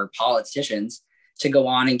our politicians, to go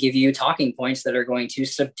on and give you talking points that are going to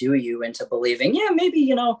subdue you into believing,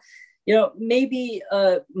 maybe, maybe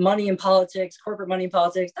money in politics, corporate money in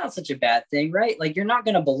politics, not such a bad thing, right? Like, you're not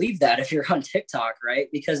going to believe that if you're on TikTok, right?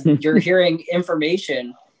 Because you're hearing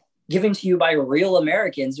information given to you by real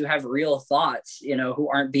Americans who have real thoughts, who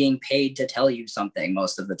aren't being paid to tell you something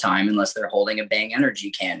most of the time, unless they're holding a Bang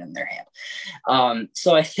energy can in their hand.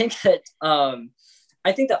 So I think that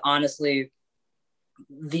honestly,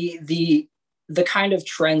 the kind of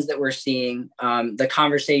trends that we're seeing, the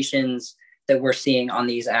conversations that we're seeing on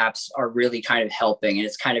these apps are really kind of helping. And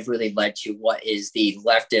it's kind of really led to what is the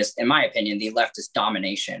leftist, in my opinion, the leftist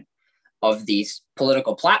domination of these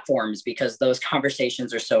political platforms, because those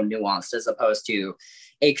conversations are so nuanced, as opposed to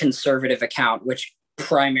a conservative account, which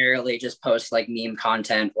primarily just posts like meme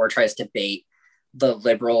content or tries to bait the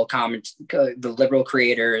liberal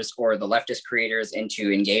creators or the leftist creators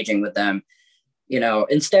into engaging with them.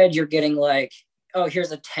 Instead you're getting like, oh,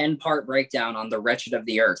 here's a 10-part breakdown on the wretched of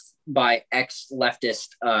the earth by X leftist,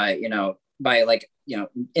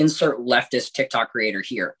 insert leftist TikTok creator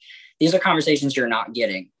here. These are conversations you're not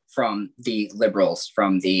getting from the liberals,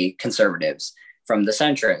 from the conservatives, from the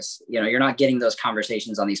centrists. You're not getting those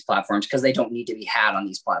conversations on these platforms because they don't need to be had on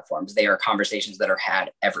these platforms. They are conversations that are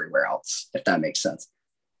had everywhere else, if that makes sense.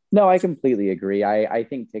 No, I completely agree. I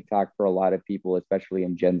think TikTok, for a lot of people, especially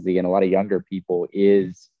in Gen Z and a lot of younger people,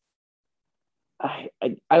 is,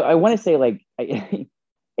 I want to say, like,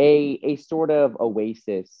 a sort of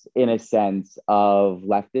oasis in a sense of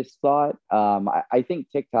leftist thought. I think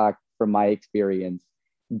TikTok, from my experience,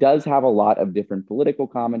 does have a lot of different political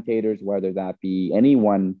commentators, whether that be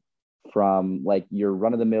anyone from like your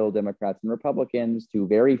run-of-the-mill Democrats and Republicans to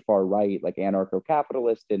very far right, like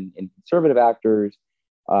anarcho-capitalist and conservative actors.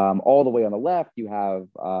 All the way on the left, you have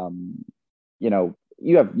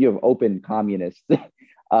you have open communists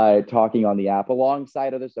talking on the app,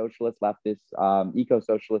 alongside other socialist leftists,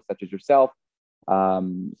 eco-socialists such as yourself,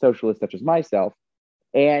 socialists such as myself.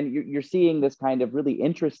 And you're seeing this kind of really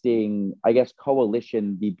interesting, I guess,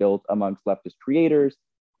 coalition be built amongst leftist creators,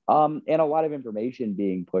 and a lot of information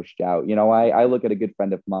being pushed out. I look at a good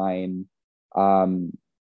friend of mine. I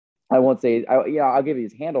won't say, I'll give you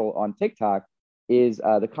his handle on TikTok, is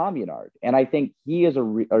the Communard. And I think they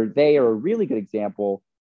are a really good example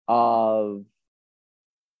of,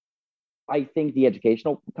 I think, the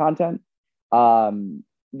educational content.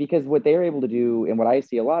 Because what they're able to do, and what I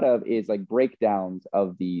see a lot of, is like breakdowns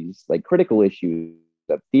of these like critical issues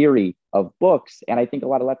of theory, of books. And I think a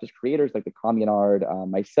lot of leftist creators like the Communard,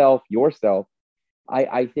 myself, yourself,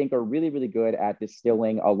 I think are really, really good at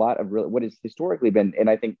distilling a lot of what has historically been, and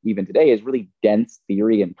I think even today is really dense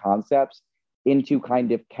theory and concepts into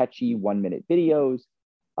kind of catchy 1-minute videos,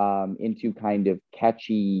 into kind of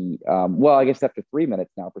catchy, well, I guess up to 3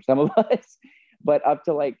 minutes now for some of us, but up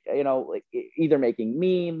to like, like either making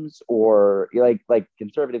memes or like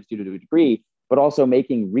conservatives do to a degree, but also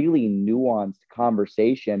making really nuanced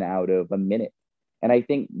conversation out of a minute. And I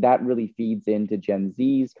think that really feeds into Gen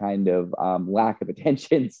Z's kind of lack of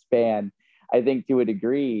attention span, I think to a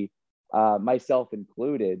degree, myself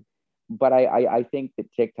included. But I think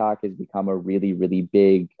that TikTok has become a really, really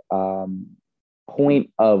big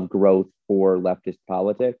point of growth for leftist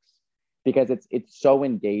politics because it's so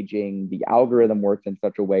engaging. The algorithm works in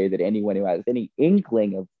such a way that anyone who has any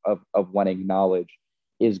inkling of wanting knowledge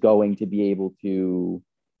is going to be able to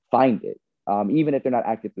find it, even if they're not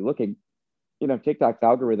actively looking. TikTok's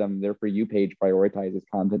algorithm, their For You page prioritizes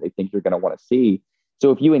content they think you're going to want to see.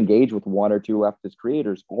 So if you engage with one or two leftist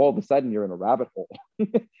creators, all of a sudden you're in a rabbit hole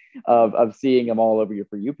of seeing them all over your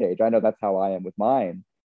For You page. I know that's how I am with mine.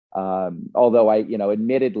 Although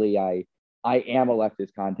admittedly, I am a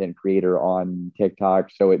leftist content creator on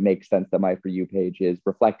TikTok, so it makes sense that my For You page is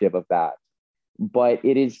reflective of that. But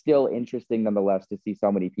it is still interesting nonetheless to see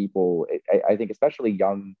so many people, I think especially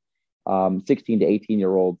young 16 to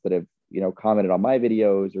 18-year-olds that have commented on my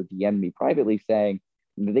videos or DM'd me privately saying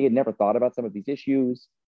that they had never thought about some of these issues,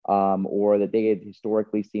 or that they had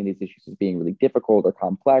historically seen these issues as being really difficult or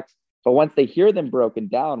complex. But once they hear them broken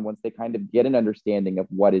down, once they kind of get an understanding of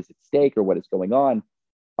what is at stake or what is going on,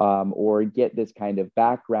 or get this kind of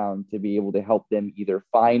background to be able to help them either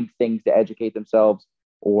find things to educate themselves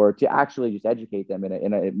or to actually just educate them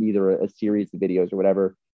in either a series of videos or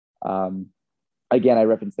whatever. Again, I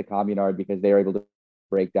reference the Communard because they're able to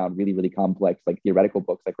break down really, really complex, like theoretical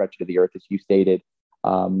books like Wretched of the Earth, as you stated,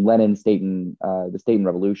 Lenin, Staten, the Staten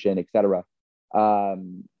Revolution, etc.,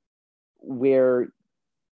 where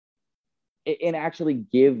and actually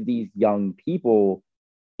give these young people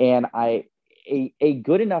a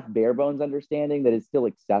good enough bare bones understanding that is still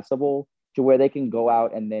accessible to where they can go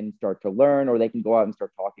out and then start to learn, or they can go out and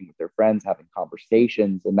start talking with their friends, having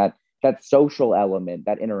conversations, and that social element,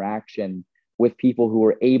 that interaction with people who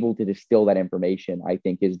are able to distill that information, I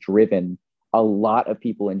think has driven a lot of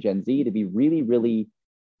people in Gen Z to be really, really,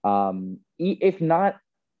 if not,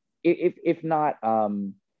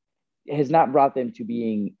 has not brought them to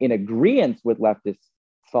being in agreement with leftist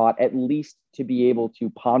thought, at least to be able to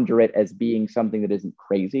ponder it as being something that isn't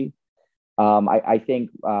crazy. I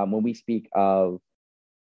think when we speak of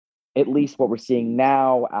at least what we're seeing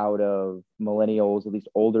now out of millennials, at least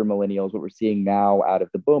older millennials, what we're seeing now out of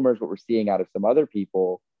the boomers, what we're seeing out of some other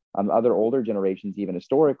people, other older generations, even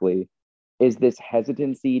historically, is this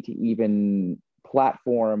hesitancy to even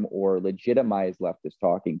platform or legitimize leftist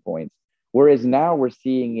talking points. Whereas now we're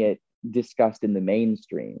seeing it discussed in the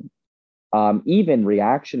mainstream. Even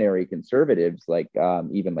reactionary conservatives, like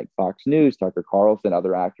even like Fox News, Tucker Carlson,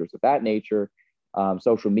 other actors of that nature,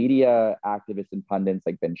 social media activists and pundits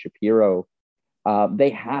like Ben Shapiro, they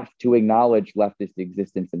have to acknowledge leftist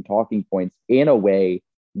existence and talking points in a way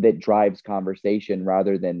that drives conversation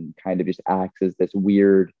rather than kind of just acts as this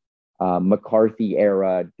weird McCarthy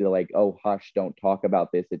era, like, oh, hush, don't talk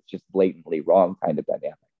about this, it's just blatantly wrong kind of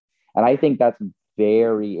dynamic. And I think that's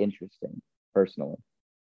very interesting, personally.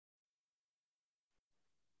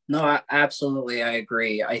 No, absolutely, I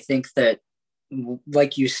agree. I think that,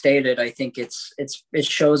 like you stated, I think it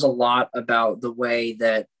shows a lot about the way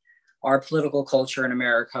that our political culture in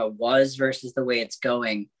America was versus the way it's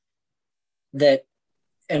going. That,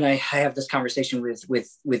 and I have this conversation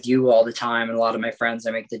with you all the time, and a lot of my friends.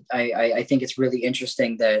 I think it's really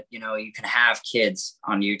interesting that you can have kids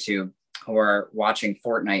on YouTube who are watching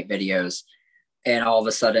Fortnite videos, and all of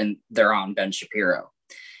a sudden they're on Ben Shapiro.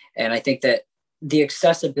 And I think that the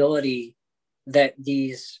accessibility that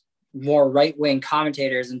these more right-wing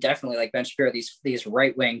commentators, and definitely like Ben Shapiro, these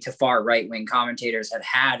right-wing to far right-wing commentators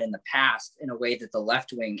had in the past in a way that the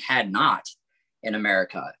left-wing had not in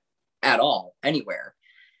America at all, anywhere.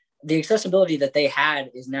 The accessibility that they had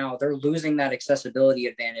is now they're losing that accessibility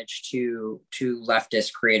advantage to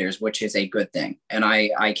leftist creators, which is a good thing. And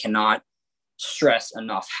I cannot stress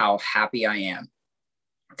enough how happy I am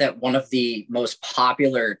that one of the most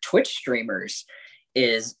popular Twitch streamers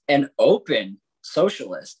is an open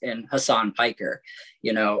socialist in Hassan Piker,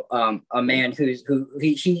 a man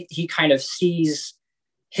who kind of sees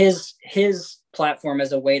his platform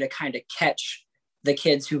as a way to kind of catch the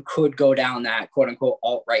kids who could go down that quote unquote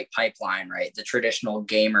alt-right pipeline, right? The traditional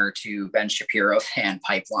gamer to Ben Shapiro fan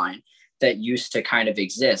pipeline that used to kind of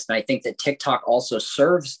exist. And I think that TikTok also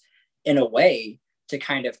serves in a way to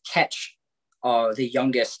kind of catch the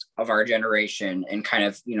youngest of our generation and kind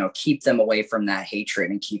of, keep them away from that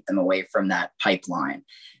hatred and keep them away from that pipeline.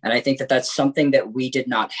 And I think that that's something that we did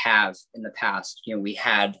not have in the past. We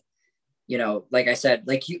had, like I said,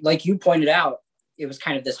 like you pointed out, it was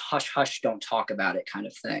kind of this hush, hush, don't talk about it kind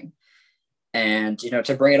of thing. And,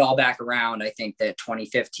 to bring it all back around, I think that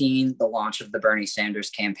 2015, the launch of the Bernie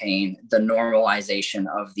Sanders campaign, the normalization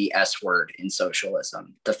of the S word in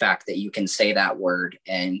socialism, the fact that you can say that word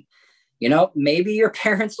and, maybe your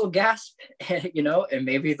parents will gasp, and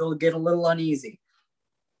maybe they'll get a little uneasy.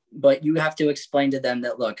 But you have to explain to them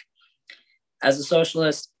that, look, as a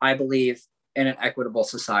socialist, I believe in an equitable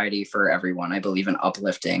society for everyone. I believe in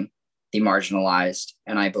uplifting the marginalized.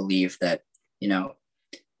 And I believe that,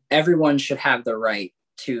 everyone should have the right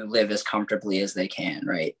to live as comfortably as they can,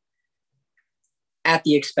 right? At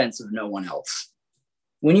the expense of no one else.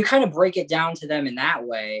 When you kind of break it down to them in that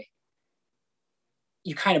way,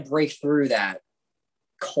 you kind of break through that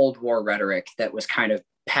Cold War rhetoric that was kind of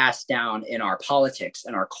passed down in our politics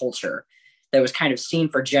and our culture, that was kind of seen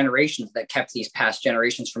for generations, that kept these past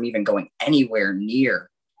generations from even going anywhere near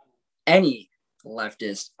any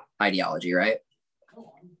leftist ideology, right?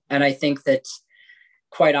 And I think that,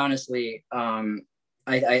 quite honestly,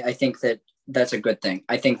 I think that that's a good thing.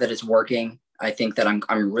 I think that it's working. I think that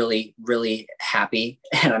I'm really, really happy,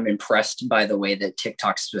 and I'm impressed by the way that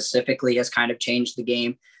TikTok specifically has kind of changed the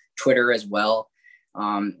game. Twitter as well.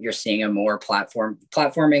 You're seeing a more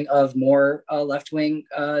platforming of more left-wing,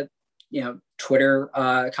 Twitter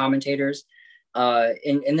commentators.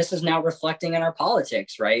 And this is now reflecting in our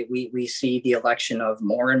politics, right? We see the election of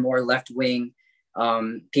more and more left-wing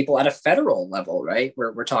people at a federal level, right?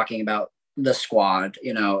 We're talking about the squad,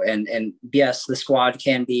 and yes, the squad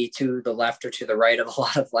can be to the left or to the right of a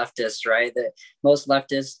lot of leftists, right? That most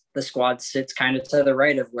leftists, the squad sits kind of to the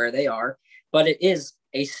right of where they are, but it is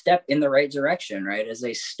a step in the right direction, right? As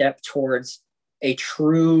a step towards a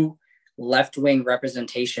true left-wing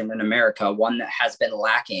representation in America, one that has been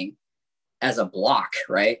lacking as a block,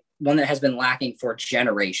 right? One that has been lacking for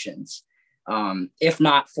generations, if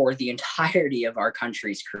not for the entirety of our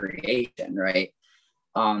country's creation, right?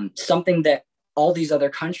 Something that all these other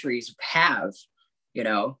countries have,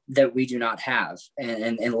 that we do not have.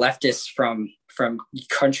 And leftists from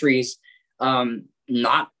countries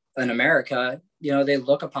not in America, they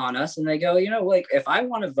look upon us and they go, like, if I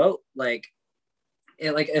want to vote,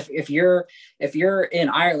 if you're in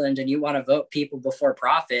Ireland and you want to vote people before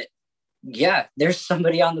profit, yeah, there's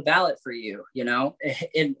somebody on the ballot for you,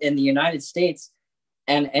 in the United States.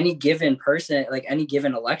 And any given person, like any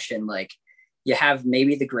given election, like you have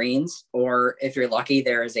maybe the Greens, or if you're lucky,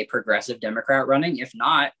 there is a progressive Democrat running. If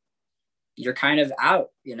not, you're kind of out,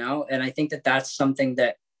 and I think that that's something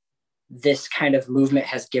that this kind of movement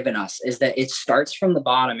has given us, is that it starts from the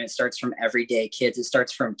bottom. It starts from everyday kids. It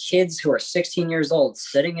starts from kids who are 16 years old,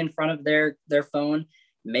 sitting in front of their phone,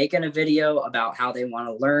 making a video about how they want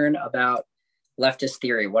to learn about leftist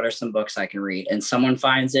theory. What are some books I can read? And someone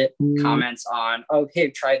finds it, comments on, oh,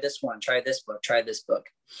 hey, try this one, try this book.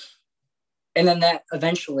 And then that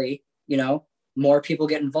eventually, more people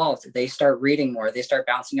get involved. They start reading more. They start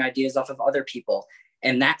bouncing ideas off of other people.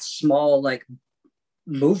 And that small,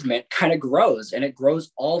 movement kind of grows, and it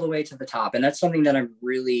grows all the way to the top. And that's something that I'm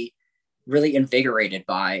really, really invigorated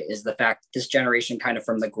by, is the fact that this generation kind of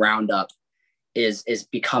from the ground up is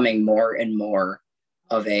becoming more and more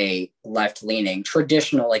of a left-leaning,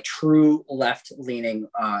 traditional, true left-leaning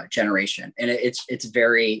generation. And it's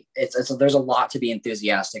there's a lot to be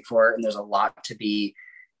enthusiastic for, and there's a lot to be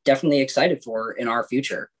definitely excited for in our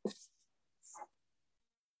future.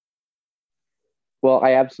 Well,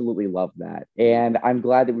 I absolutely love that. And I'm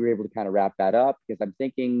glad that we were able to kind of wrap that up, because I'm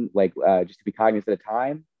thinking just to be cognizant of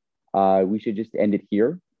time, we should just end it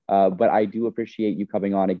here. But I do appreciate you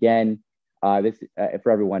coming on again. This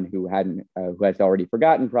for everyone who has already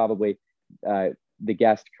forgotten, probably, the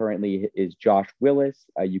guest currently is Josh Willis.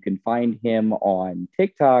 You can find him on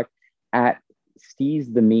TikTok at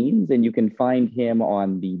Steez the Means, and you can find him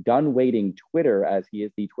on the Done Waiting Twitter, as he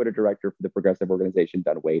is the Twitter director for the progressive organization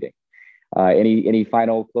Done Waiting. Any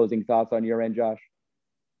final closing thoughts on your end, Josh?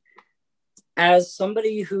 As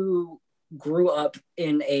somebody who grew up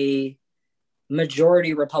in a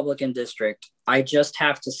majority Republican district, I just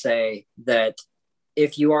have to say that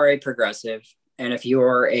if you are a progressive, and if you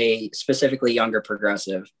are a specifically younger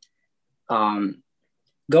progressive,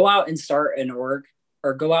 go out and start an org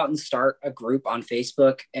or go out and start a group on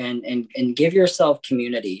Facebook and give yourself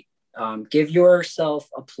community. Give yourself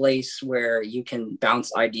a place where you can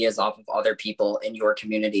bounce ideas off of other people in your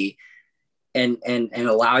community, and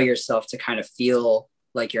allow yourself to kind of feel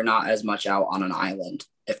like you're not as much out on an island,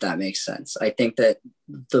 if that makes sense. I think that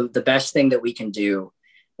the best thing that we can do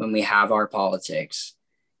when we have our politics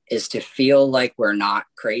is to feel like we're not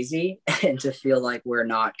crazy and to feel like we're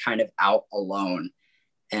not kind of out alone.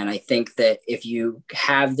 And I think that if you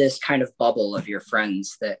have this kind of bubble of your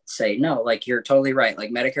friends that say, no, like, you're totally right. Like,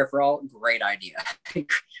 Medicare for all, great idea.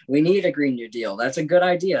 We need a Green New Deal. That's a good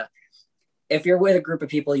idea. If you're with a group of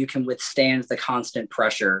people, you can withstand the constant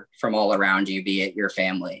pressure from all around you, be it your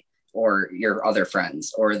family or your other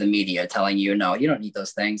friends or the media telling you, no, you don't need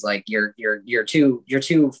those things. Like, you're too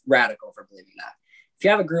radical for believing that. If you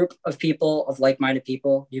have a group of people, of like-minded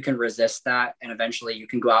people, you can resist that, and eventually you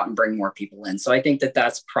can go out and bring more people in. So I think that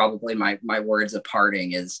that's probably my words of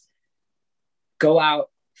parting is go out,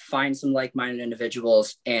 find some like-minded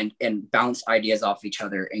individuals and bounce ideas off each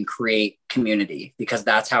other and create community, because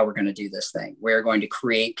that's how we're going to do this thing. We're going to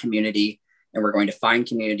create community, and we're going to find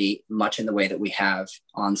community much in the way that we have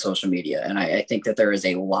on social media. And I think that there is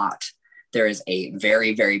a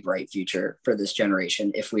very, very bright future for this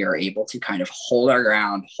generation if we are able to kind of hold our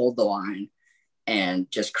ground, hold the line, and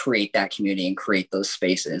just create that community and create those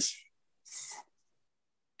spaces.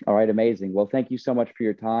 All right, amazing. Well, thank you so much for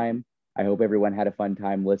your time. I hope everyone had a fun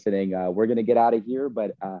time listening. We're going to get out of here,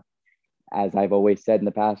 but as I've always said in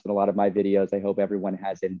the past in a lot of my videos, I hope everyone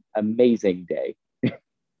has an amazing day.